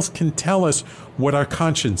nobody else can tell us what our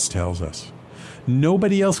conscience tells us.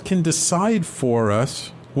 Nobody else can decide for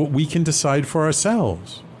us what we can decide for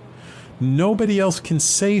ourselves. Nobody else can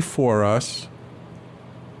say for us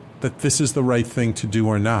that this is the right thing to do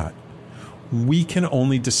or not. We can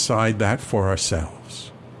only decide that for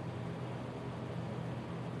ourselves.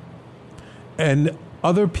 And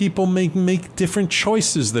other people make different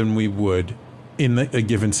choices than we would in a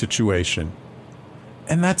given situation.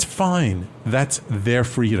 And that's fine. That's their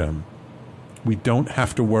freedom. We don't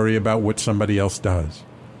have to worry about what somebody else does.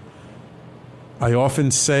 I often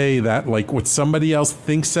say that, like, what somebody else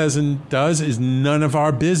thinks, says, and does is none of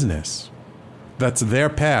our business. That's their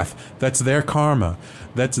path. That's their karma.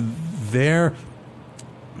 That's their,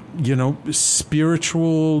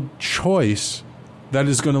 spiritual choice that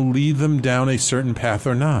is going to lead them down a certain path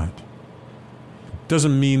or not.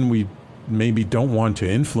 Doesn't mean we maybe don't want to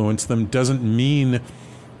influence them. Doesn't mean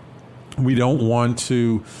we don't want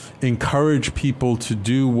to encourage people to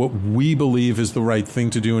do what we believe is the right thing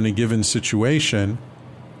to do in a given situation.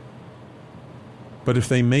 But if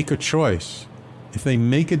they make a choice, if they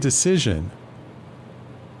make a decision,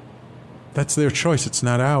 that's their choice. It's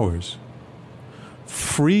not ours.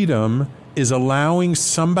 Freedom is allowing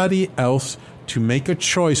somebody else to make a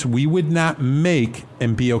choice we would not make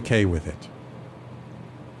and be okay with it.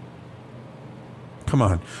 Come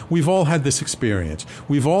on. We've all had this experience.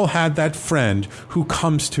 We've all had that friend who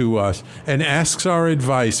comes to us and asks our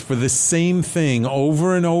advice for the same thing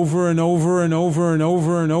over and over and over and over and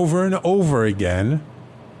over and over and over again.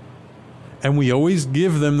 And we always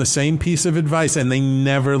give them the same piece of advice and they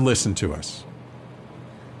never listen to us.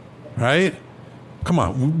 Right? Come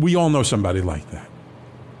on. We all know somebody like that.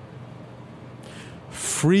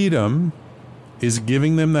 Freedom is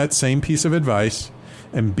giving them that same piece of advice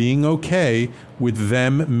and being okay with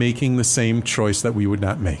them making the same choice that we would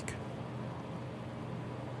not make.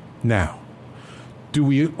 Now, do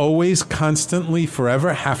we always, constantly,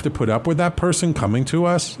 forever have to put up with that person coming to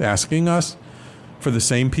us, asking us for the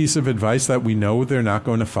same piece of advice that we know they're not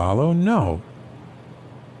going to follow? No.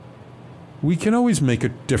 We can always make a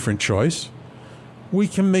different choice. We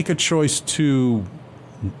can make a choice to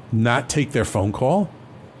not take their phone call.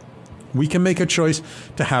 We can make a choice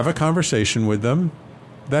to have a conversation with them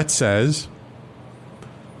that says,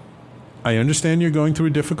 I understand you're going through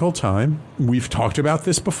a difficult time. We've talked about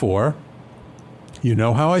this before. You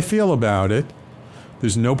know how I feel about it.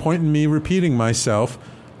 There's no point in me repeating myself.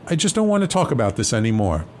 I just don't want to talk about this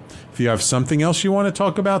anymore. If you have something else you want to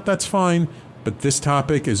talk about, that's fine. But this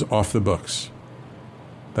topic is off the books.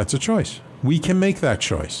 That's a choice. We can make that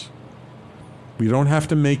choice. We don't have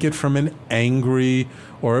to make it from an angry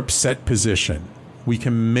or upset position. We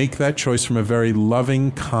can make that choice from a very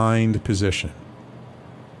loving, kind position.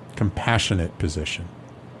 Compassionate position.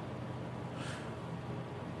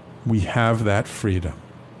 We have that freedom.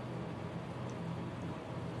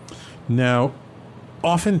 Now,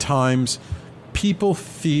 oftentimes, people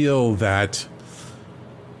feel that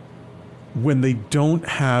when they don't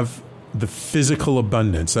have the physical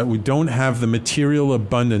abundance, that we don't have the material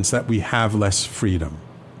abundance, that we have less freedom.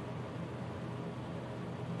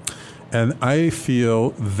 And I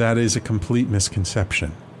feel that is a complete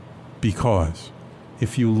misconception, because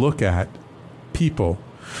if you look at people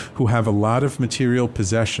who have a lot of material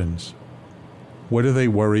possessions, what do they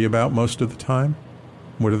worry about most of the time?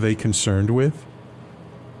 What are they concerned with?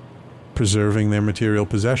 Preserving their material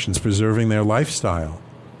possessions, preserving their lifestyle.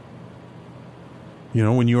 You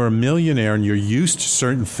know, when you're a millionaire and you're used to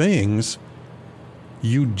certain things,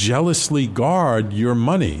 you jealously guard your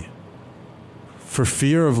money for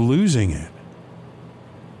fear of losing it.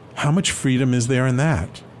 How much freedom is there in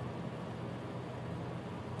that?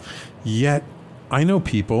 Yet, I know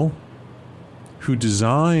people who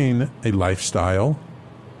design a lifestyle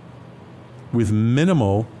with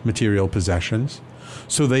minimal material possessions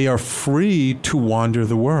so they are free to wander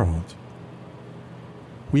the world.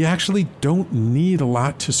 We actually don't need a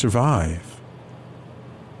lot to survive.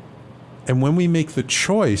 And when we make the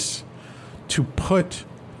choice to put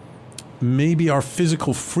maybe our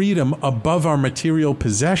physical freedom above our material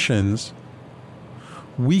possessions,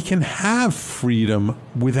 we can have freedom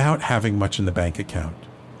without having much in the bank account,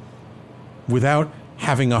 without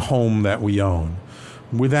having a home that we own,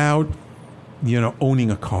 without,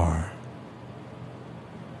 owning a car.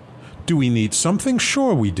 Do we need something?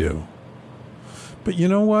 Sure we do. But you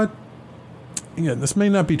know what? Again, this may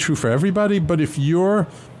not be true for everybody, but if you're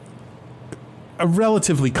a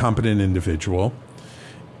relatively competent individual,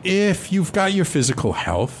 if you've got your physical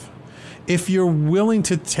health, if you're willing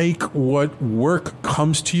to take what work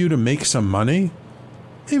comes to you to make some money,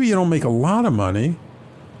 maybe you don't make a lot of money,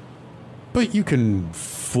 but you can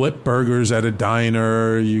flip burgers at a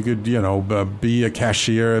diner, you could, be a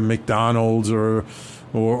cashier at McDonald's or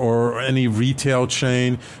any retail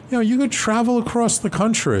chain. You could travel across the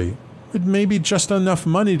country with maybe just enough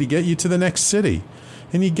money to get you to the next city.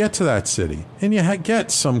 And you get to that city and you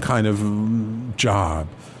get some kind of job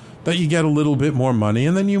that you get a little bit more money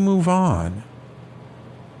and then you move on.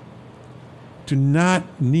 We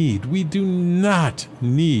do not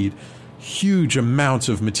need huge amounts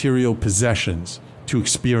of material possessions to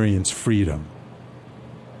experience freedom.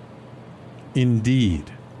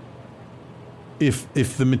 Indeed,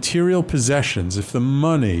 if the material possessions, if the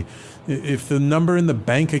money, if the number in the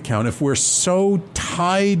bank account, if we're so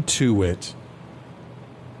tied to it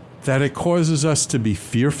that it causes us to be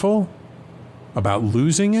fearful about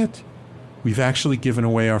losing it, we've actually given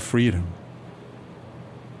away our freedom.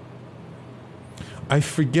 I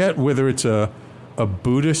forget whether it's a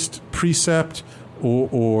Buddhist precept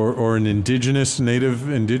or an indigenous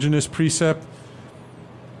precept,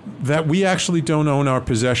 that we actually don't own our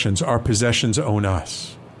possessions own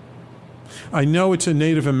us. I know it's a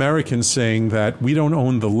Native American saying that we don't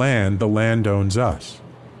own the land owns us.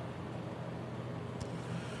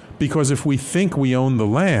 Because if we think we own the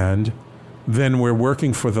land, then we're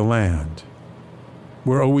working for the land.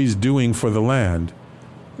 We're always doing for the land.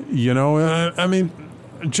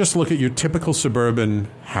 Just look at your typical suburban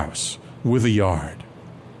house with a yard,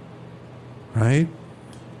 right?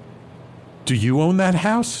 Do you own that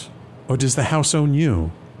house, or does the house own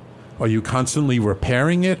you? Are you constantly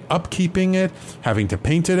repairing it, upkeeping it, having to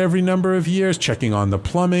paint it every number of years, checking on the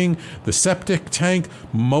plumbing, the septic tank,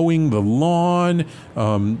 mowing the lawn,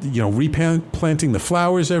 replanting the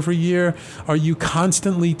flowers every year? Are you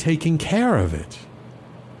constantly taking care of it?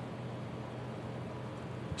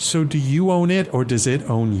 So do you own it, or does it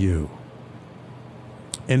own you?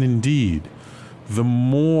 And indeed, the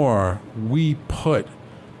more we put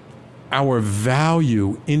our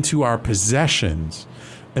value into our possessions,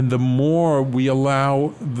 and the more we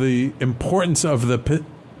allow the importance of the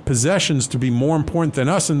possessions to be more important than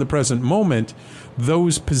us in the present moment,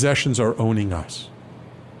 those possessions are owning us.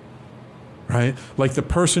 Right? Like the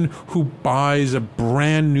person who buys a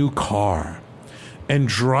brand new car and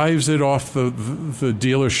drives it off the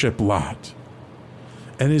dealership lot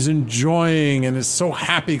and is enjoying and is so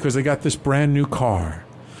happy because they got this brand new car.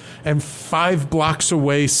 And 5 blocks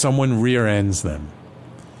away, someone rear ends them.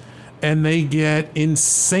 And they get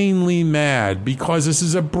insanely mad because this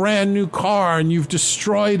is a brand new car and you've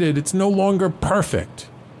destroyed it. It's no longer perfect.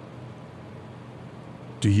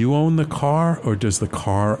 Do you own the car, or does the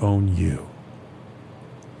car own you?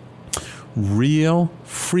 Real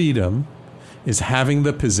freedom is having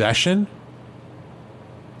the possession,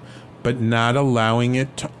 but not allowing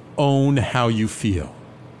it to own how you feel.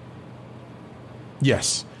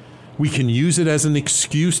 Yes, we can use it as an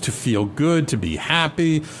excuse to feel good, to be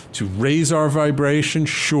happy, to raise our vibration,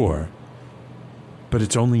 sure. But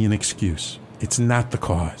it's only an excuse. It's not the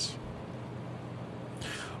cause.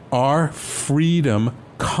 Our freedom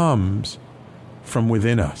comes from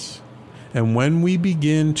within us. And when we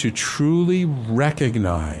begin to truly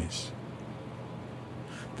recognize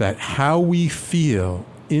that how we feel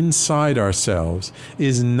inside ourselves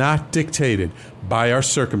is not dictated by our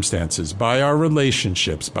circumstances, by our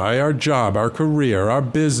relationships, by our job, our career, our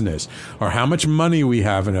business, or how much money we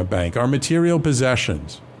have in a bank, our material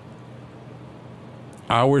possessions.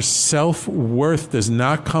 Our self-worth does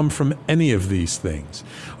not come from any of these things.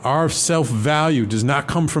 Our self-value does not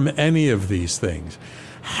come from any of these things.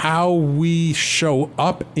 How we show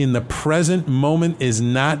up in the present moment is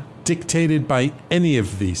not dictated by any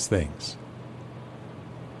of these things.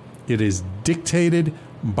 It is dictated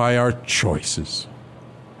by our choices,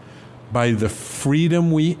 by the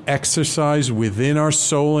freedom we exercise within our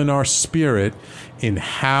soul and our spirit in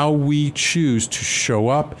how we choose to show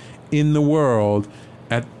up in the world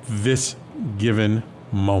at this given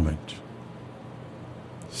moment.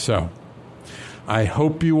 So, I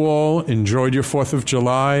hope you all enjoyed your 4th of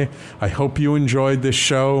July. I hope you enjoyed this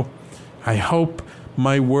show. I hope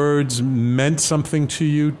my words meant something to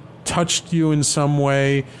you, touched you in some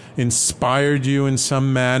way, inspired you in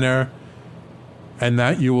some manner, and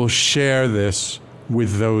that you will share this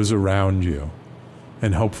with those around you.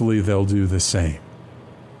 And hopefully they'll do the same.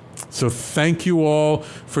 So thank you all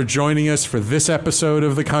for joining us for this episode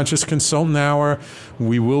of the Conscious Consultant Hour.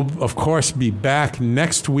 We will, of course, be back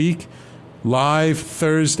next week, live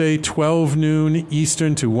Thursday, 12 noon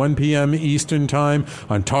Eastern to 1 p.m. Eastern Time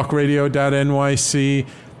on talkradio.nyc.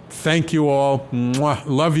 Thank you all. Mwah.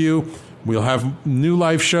 Love you. We'll have new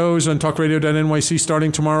live shows on talkradio.nyc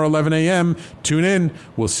starting tomorrow, 11 a.m. Tune in.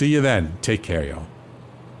 We'll see you then. Take care, y'all.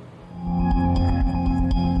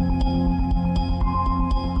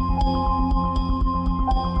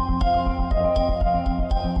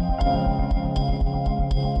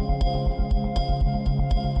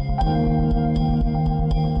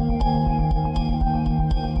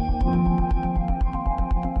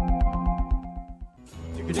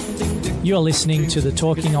 You're listening to the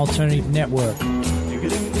Talking Alternative Network.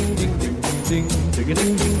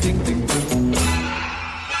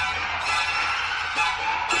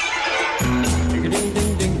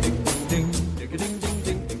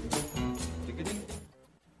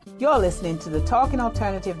 You're listening to the Talking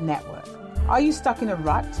Alternative Network. Are you stuck in a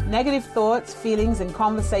rut? Negative thoughts, feelings, and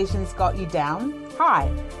conversations got you down? Hi,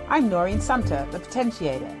 I'm Noreen Sumter, the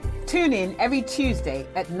Potentiator. Tune in every Tuesday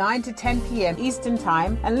at 9 to 10 p.m. Eastern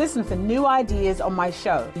Time and listen for new ideas on my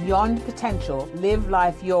show, Beyond Potential, Live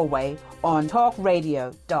Life Your Way, on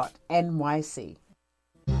talkradio.nyc.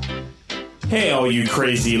 Hey, all you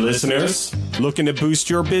crazy listeners. Looking to boost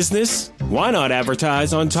your business? Why not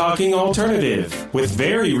advertise on Talking Alternative with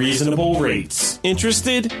very reasonable rates?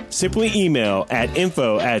 Interested? Simply email at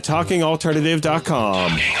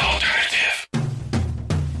info@talkingalternative.com.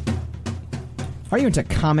 Are you into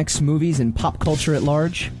comics, movies, and pop culture at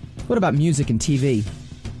large? What about music and TV?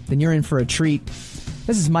 Then you're in for a treat.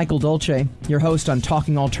 This is Michael Dolce, your host on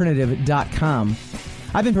TalkingAlternative.com.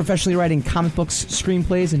 I've been professionally writing comic books,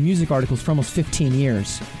 screenplays, and music articles for almost 15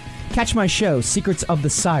 years. Catch my show, Secrets of the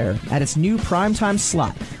Sire, at its new primetime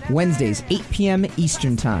slot, Wednesdays, 8 p.m.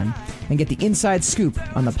 Eastern Time, and get the inside scoop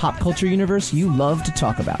on the pop culture universe you love to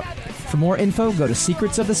talk about. For more info, go to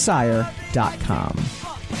secretsofthesire.com.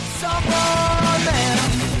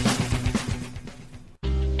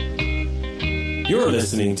 You're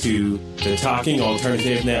listening to the Talking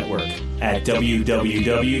Alternative Network, at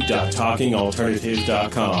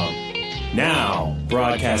www.talkingalternative.com. Now,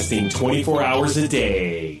 broadcasting 24 hours a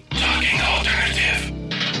day. Talking Alternative.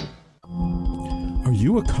 Are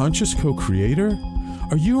you a conscious co-creator?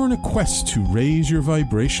 Are you on a quest to raise your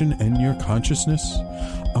vibration and your consciousness?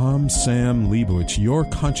 I'm Sam Leibowitz, your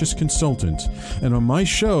conscious consultant, and on my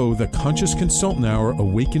show, The Conscious Consultant Hour,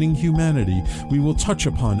 Awakening Humanity, we will touch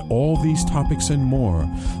upon all these topics and more.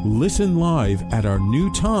 Listen live at our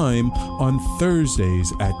new time on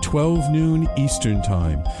Thursdays at 12 noon Eastern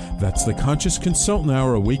Time. That's The Conscious Consultant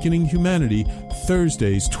Hour, Awakening Humanity,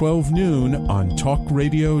 Thursdays 12 noon on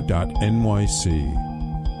talkradio.nyc.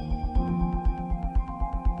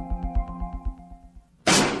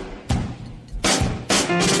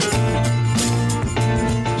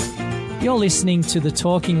 You're listening to the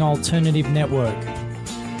Talking Alternative Network.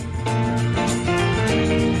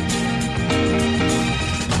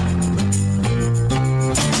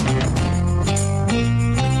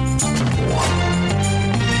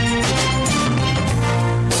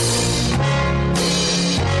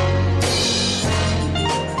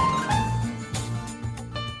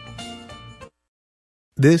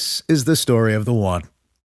 This is the story of the one.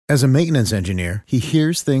 As a maintenance engineer, he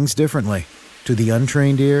hears things differently. To the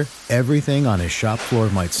untrained ear, everything on his shop floor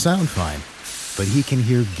might sound fine, but he can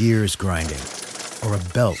hear gears grinding or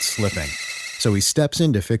a belt slipping. So he steps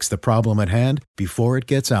in to fix the problem at hand before it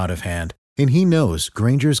gets out of hand. And he knows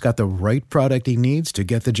Grainger's got the right product he needs to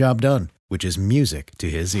get the job done, which is music to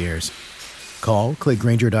his ears. Call, click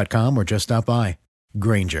Grainger.com, or just stop by.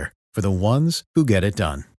 Grainger, for the ones who get it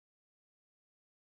done.